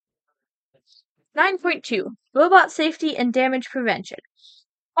9.2 Robot Safety and Damage Prevention.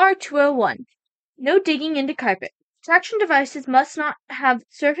 R201 No digging into carpet. Traction devices must not have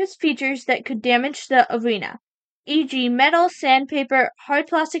surface features that could damage the arena, e.g., metal, sandpaper, hard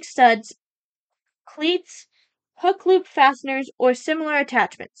plastic studs, cleats, hook loop fasteners, or similar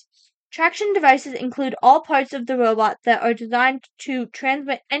attachments. Traction devices include all parts of the robot that are designed to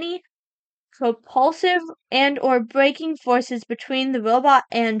transmit any propulsive and or braking forces between the robot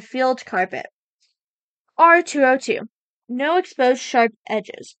and field carpet. R202 No exposed sharp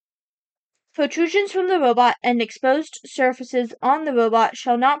edges. Protrusions from the robot and exposed surfaces on the robot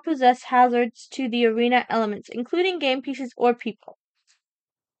shall not possess hazards to the arena elements, including game pieces or people.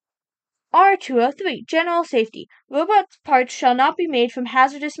 R203 General Safety. Robot parts shall not be made from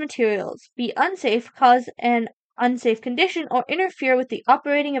hazardous materials, be unsafe, cause an unsafe condition, or interfere with the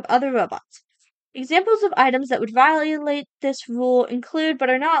operating of other robots. Examples of items that would violate this rule include, but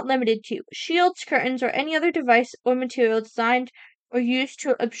are not limited to, shields, curtains, or any other device or material designed or used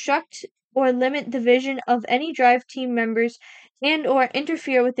to obstruct or limit the vision of any drive team members and or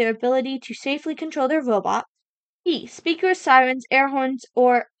interfere with their ability to safely control their robot. E. Speakers, sirens, air horns,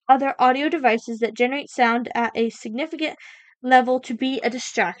 or other audio devices that generate sound at a significant level to be a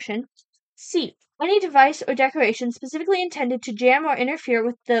distraction. C. Any device or decoration specifically intended to jam or interfere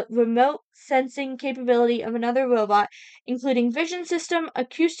with the remote sensing capability of another robot, including vision system,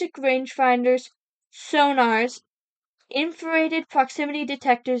 acoustic rangefinders, sonars, infrared proximity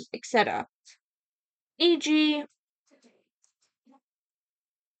detectors, etc. E.g.,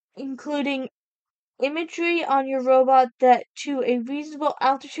 including imagery on your robot that, to a reasonable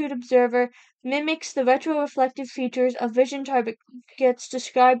altitude observer, mimics the retroreflective features of vision targets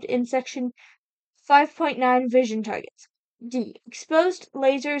described in section 5.9 Vision Targets. D. Exposed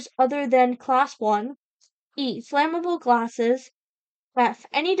lasers other than Class 1. E. Flammable glasses. F.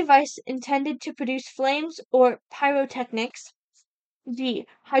 Any device intended to produce flames or pyrotechnics. G.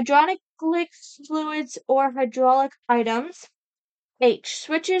 Hydraulic fluids or hydraulic items. H.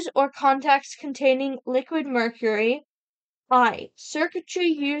 Switches or contacts containing liquid mercury. I. Circuitry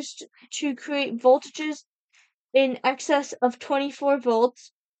used to create voltages in excess of 24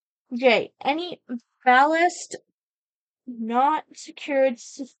 volts. J. Any ballast not secured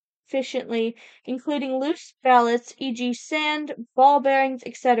sufficiently, including loose ballasts, e.g., sand, ball bearings,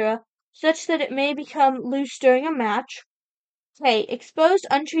 etc., such that it may become loose during a match. K. Exposed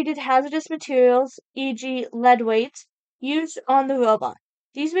untreated hazardous materials, e.g., lead weights, used on the robot.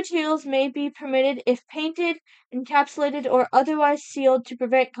 These materials may be permitted if painted, encapsulated, or otherwise sealed to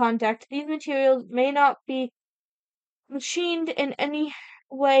prevent contact. These materials may not be machined in any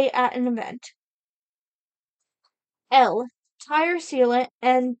way at an event. L. Tire sealant,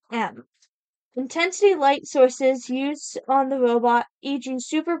 and M. Intensity light sources used on the robot, e.g.,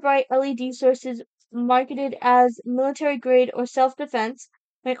 super bright LED sources marketed as military grade or self-defense,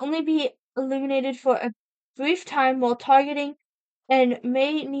 may only be illuminated for a brief time while targeting and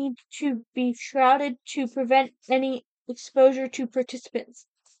may need to be shrouded to prevent any exposure to participants.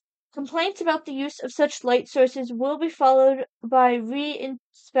 Complaints about the use of such light sources will be followed by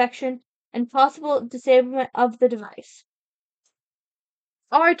re-inspection and possible disablement of the device.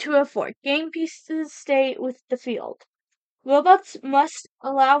 R204 Game pieces stay with the field. Robots must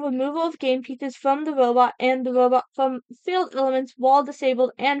allow removal of game pieces from the robot and the robot from field elements while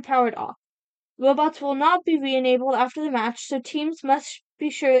disabled and powered off. Robots will not be re-enabled after the match, so teams must be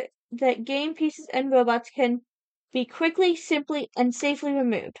sure that game pieces and robots can be quickly, simply, and safely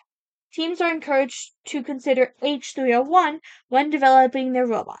removed. Teams are encouraged to consider H301 when developing their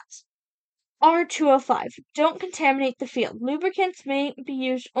robots. R205 Don't contaminate the field. Lubricants may be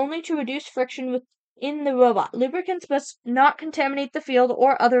used only to reduce friction within the robot. Lubricants must not contaminate the field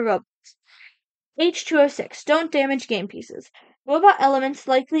or other robots. H206 Don't damage game pieces. Robot elements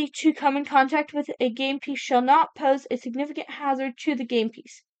likely to come in contact with a game piece shall not pose a significant hazard to the game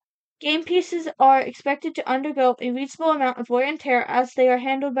piece. Game pieces are expected to undergo a reasonable amount of wear and tear as they are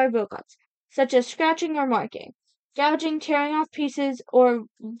handled by robots, such as scratching or marking. Gouging, tearing off pieces, or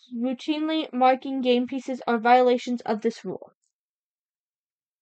routinely marking game pieces are violations of this rule.